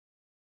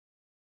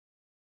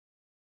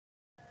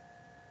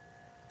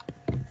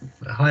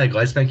Hi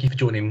guys, thank you for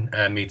joining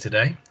me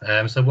today.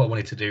 So what I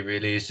wanted to do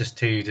really is just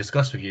to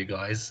discuss with you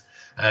guys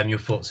your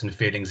thoughts and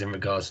feelings in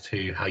regards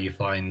to how you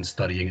find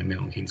studying at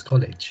Milton Keynes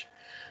College.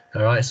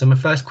 All right, so my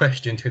first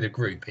question to the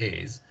group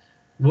is,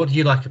 what do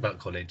you like about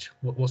college?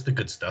 What's the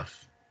good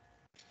stuff?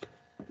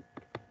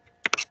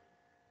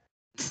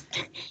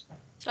 Shall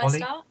I Holly?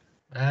 start?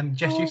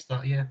 Jess, you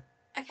start, yeah.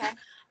 Okay.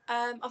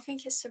 I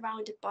think it's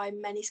surrounded by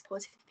many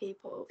supportive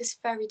people. It's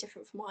very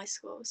different from high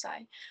school, so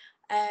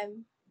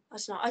I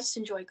don't know. I just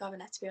enjoy going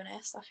there. To be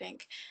honest, I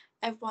think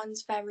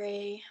everyone's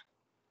very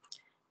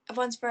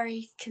everyone's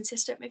very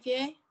consistent with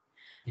you.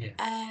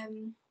 Yeah.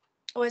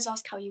 Always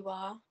ask how you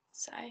are.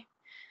 So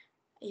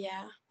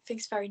yeah, I think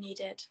it's very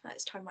needed at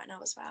this time right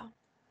now as well.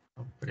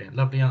 Oh, brilliant,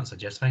 lovely answer,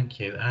 Jess. Thank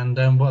you. And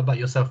what about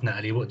yourself,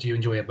 Natalie? What do you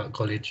enjoy about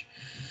college?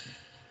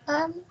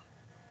 Um,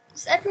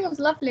 just everyone's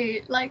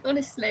lovely, like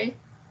honestly,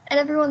 and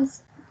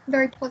everyone's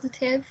very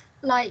positive.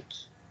 Like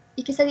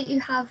you can say that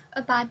you have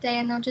a bad day,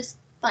 and they'll just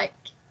like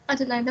I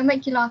don't know, they'll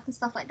make you laugh and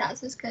stuff like that.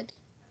 So it's good.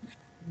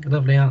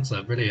 Lovely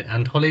answer, brilliant.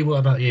 And Holly, what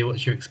about you?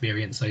 What's your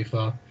experience so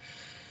far?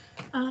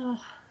 Uh,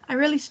 I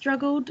really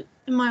struggled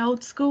in my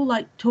old school,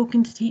 like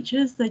talking to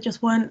teachers. They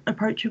just weren't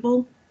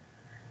approachable.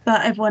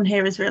 But everyone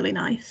here is really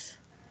nice.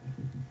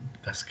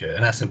 That's good,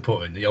 and that's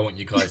important. I want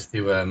you guys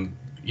to,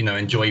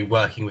 enjoy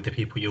working with the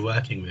people you're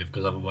working with,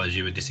 because otherwise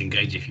you would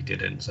disengage if you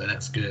didn't. So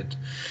that's good.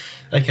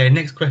 Okay,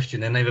 next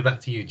question, then over back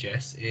to you,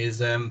 Jess.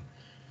 Is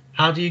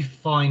how do you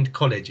find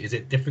college? Is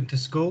it different to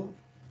school?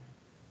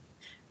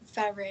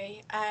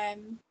 Very. I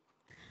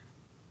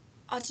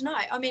don't know.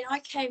 I mean, I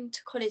came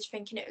to college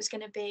thinking it was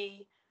going to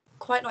be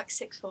quite like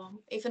sixth form,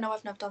 even though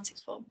I've never done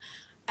sixth form.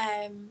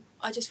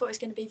 I just thought it was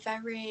going to be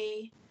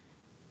very.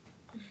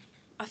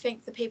 I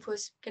think the people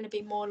was going to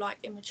be more like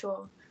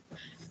immature,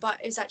 but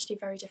it's actually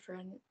very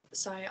different.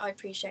 So I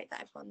appreciate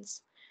that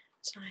everyone's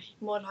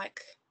more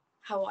like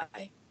how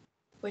I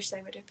wish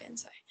they would have been.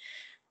 So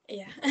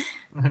yeah.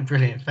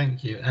 Brilliant,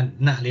 thank you. And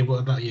Natalie, what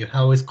about you?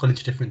 How is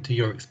college different to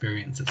your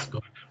experience at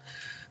school?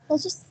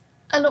 There's just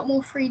a lot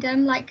more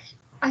freedom. Like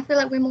I feel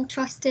like we're more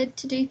trusted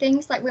to do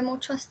things. Like we're more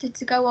trusted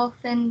to go off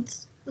and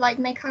like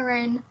make our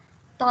own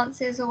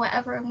dances or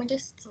whatever, and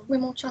we're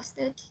more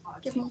trusted,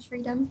 give more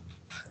freedom.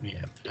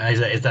 Yeah,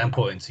 is that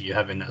important to you,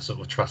 having that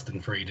sort of trust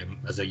and freedom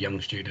as a young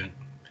student?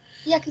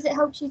 Yeah, because it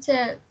helps you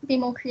to be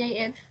more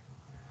creative.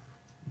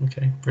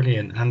 Okay,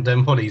 brilliant. And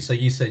Holly, so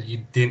you said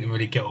you didn't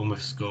really get on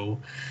with school.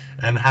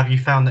 Have you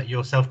found that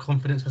your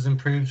self-confidence has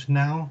improved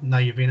now? Now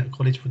you've been at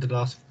college for the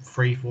last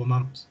 3, 4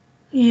 months?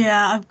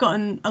 Yeah, I've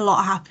gotten a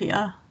lot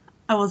happier.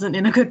 I wasn't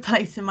in a good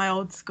place in my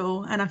old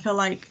school, and I feel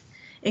like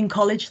in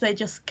college they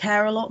just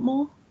care a lot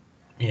more.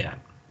 Yeah,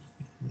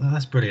 well,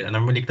 that's brilliant. And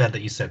I'm really glad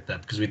that you said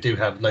that, because we do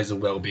have loads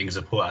of wellbeing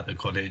support at the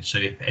college. So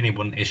if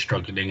anyone is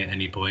struggling at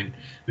any point,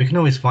 we can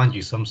always find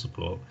you some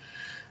support.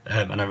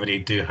 And I really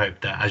do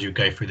hope that as you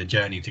go through the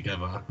journey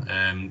together,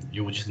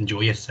 you will just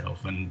enjoy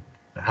yourself and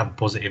have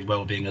positive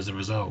well-being as a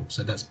result.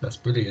 So that's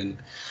brilliant.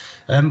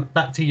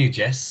 Back to you,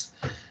 Jess.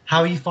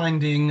 How are you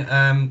finding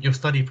your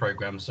study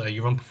program? So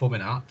you're on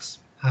performing arts.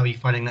 How are you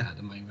finding that at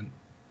the moment?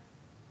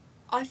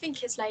 I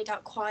think it's laid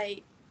out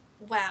quite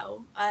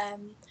well.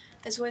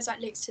 There's always like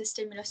links to the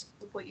stimulus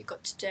of what you've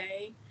got to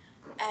do.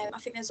 I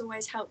think there's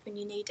always help when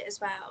you need it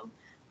as well.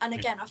 And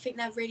again, I think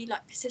they're really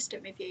like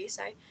persistent with you.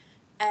 So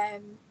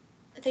um,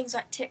 things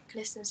like tick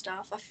lists and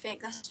stuff, I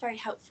think that's very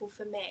helpful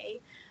for me.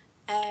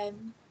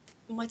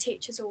 My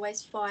teachers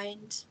always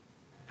find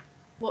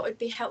what would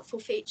be helpful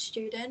for each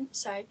student.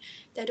 So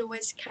they'd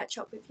always catch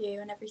up with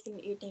you and everything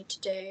that you'd need to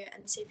do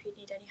and see if you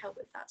need any help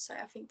with that. So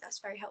I think that's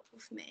very helpful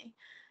for me.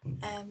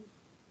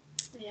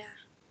 Yeah.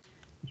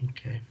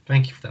 Okay,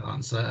 thank you for that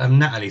answer.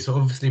 Natalie, so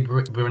obviously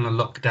we're in a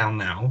lockdown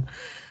now.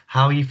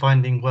 How are you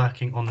finding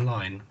working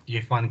online? Do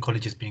you find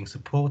colleges being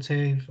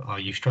supportive? Are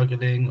you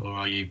struggling, or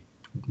are you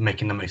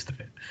making the most of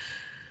it?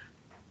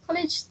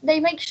 College, they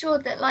make sure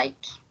that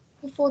like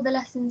before the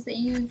lessons that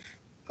you've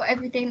got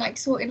everything like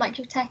sorted, like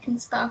your tech and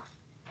stuff.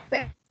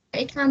 But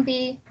it can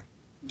be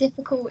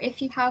difficult if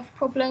you have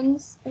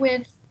problems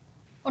with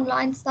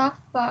online stuff.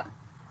 But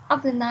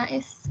other than that,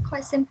 it's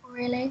quite simple,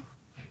 really.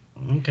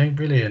 Okay,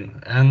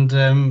 brilliant. And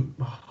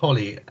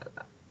Holly,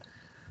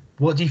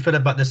 what do you feel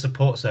about the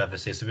support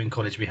services? So in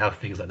college we have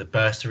things like the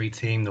bursary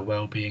team, the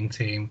wellbeing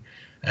team.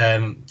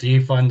 Do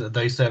you find that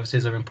those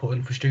services are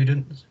important for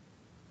students?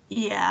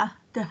 Yeah,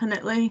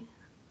 definitely.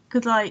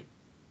 Because like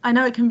I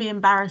know it can be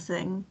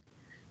embarrassing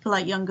for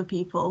like younger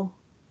people,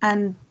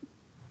 and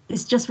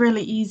it's just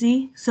really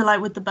easy. So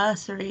like with the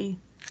bursary,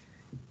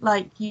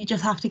 like you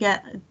just have to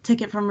get a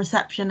ticket from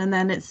reception and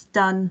then it's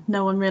done.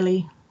 No one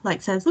really like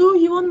says, "Oh,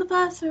 you won the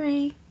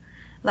bursary."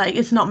 Like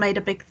it's not made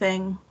a big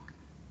thing.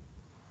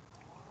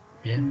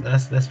 Yeah,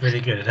 that's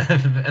really good.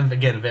 And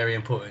again, very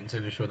important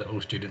to ensure that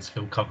all students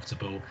feel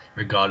comfortable,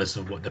 regardless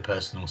of what the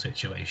personal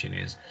situation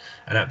is.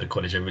 And at the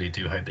college, I really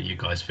do hope that you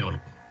guys feel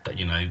that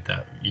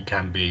that you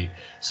can be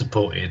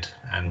supported,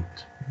 and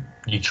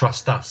you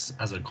trust us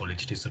as a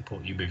college to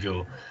support you with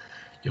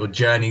your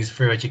journeys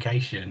through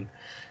education.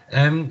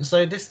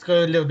 So this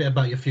go a little bit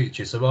about your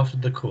future. So after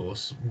the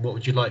course, what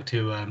would you like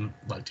to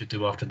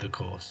do after the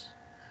course?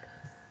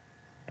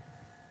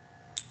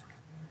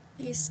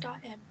 You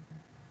start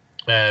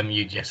in.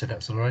 You Jess, if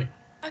that's all right.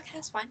 Okay,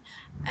 that's fine.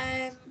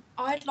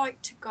 I'd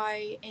like to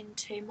go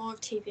into more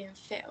of TV and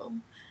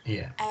film.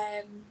 Yeah.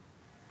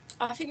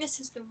 I think this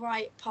is the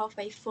right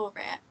pathway for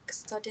it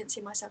because I didn't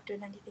see myself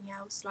doing anything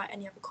else like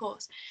any other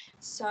course.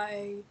 So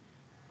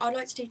I'd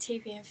like to do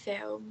TV and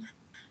film.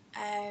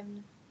 I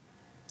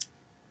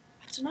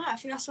don't know. I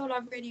think that's all I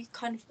really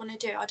kind of want to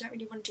do. I don't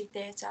really want to do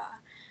theatre.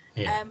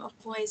 Yeah. I've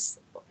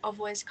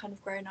always kind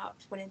of grown up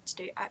wanting to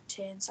do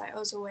acting, so I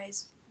was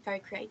always very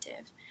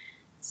creative.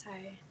 So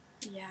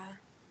yeah.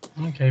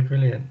 Okay,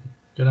 brilliant.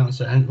 Good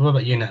answer. And what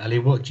about you, Natalie?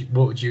 What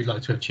would you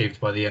like to have achieved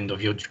by the end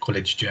of your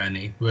college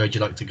journey? Where would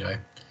you like to go?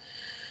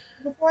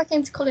 Before I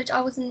came to college, I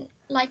wasn't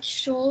like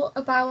sure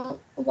about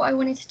what I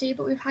wanted to do,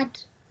 but we've had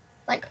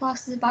like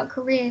classes about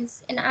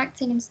careers in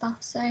acting and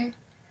stuff, so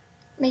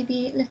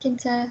maybe look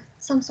into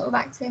some sort of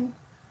acting.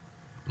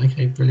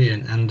 Okay,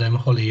 brilliant. And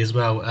Holly as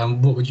well.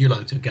 What would you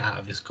like to get out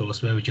of this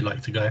course? Where would you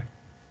like to go?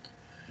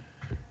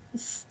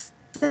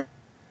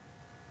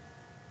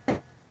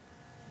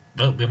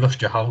 Oh, we've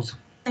lost your holes.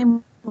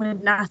 Same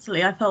with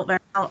Natalie. I felt very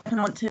out and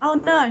want to. Oh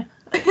no.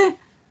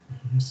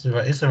 It's all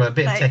right. It's all right. A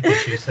bit of tech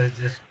issue, so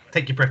just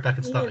take your breath back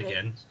and start Really?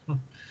 again.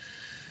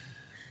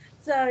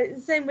 So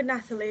same with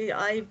Natalie.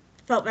 I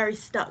felt very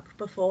stuck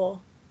before,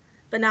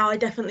 but now I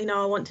definitely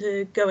know I want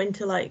to go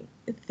into like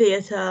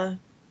theatre,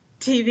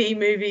 TV,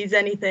 movies,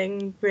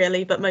 anything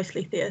really, but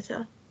mostly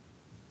theatre.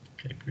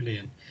 Okay,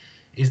 brilliant.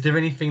 Is there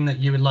anything that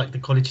you would like the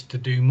college to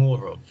do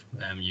more of,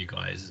 you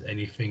guys?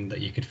 Anything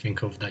that you could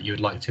think of that you would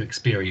like to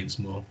experience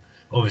more?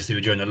 Obviously,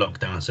 we're during the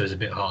lockdown, so it's a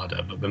bit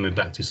harder, but when we're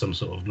back to some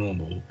sort of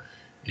normal,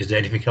 is there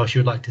anything else you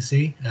would like to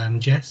see,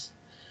 Jess?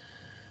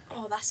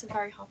 Oh, that's a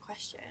very hard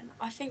question.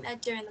 I think they're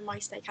doing the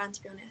most they can,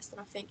 to be honest,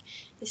 and I think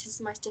this is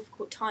the most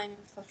difficult time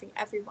for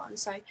everyone.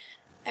 So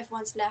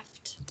everyone's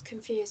left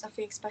confused. I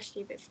think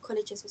especially with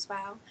colleges as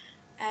well.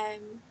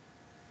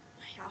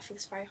 Yeah, I think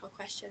it's a very hard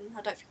question.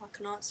 I don't think I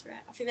can answer it.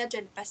 I think they're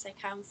doing the best they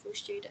can for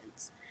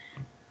students.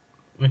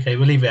 Okay,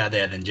 we'll leave it out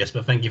there then, Jess,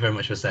 but thank you very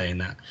much for saying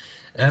that.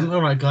 All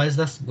right, guys,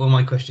 that's all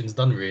my questions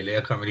done, really.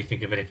 I can't really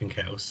think of anything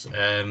else.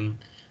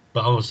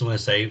 But I also want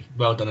to say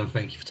well done and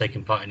thank you for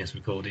taking part in this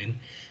recording.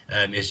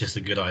 It's just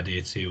a good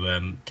idea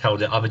to tell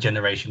the other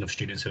generation of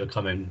students who are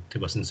coming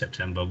to us in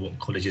September what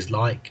college is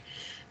like.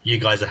 You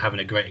guys are having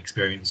a great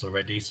experience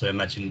already, so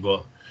imagine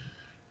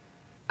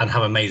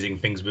how amazing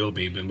things will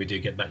be when we do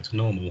get back to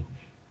normal,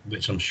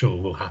 which I'm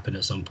sure will happen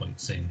at some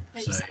point soon.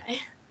 Hope So so.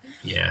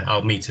 yeah,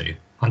 oh, me too,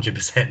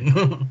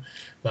 100%.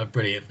 But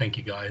brilliant, thank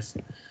you guys.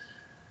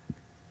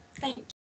 Thank you.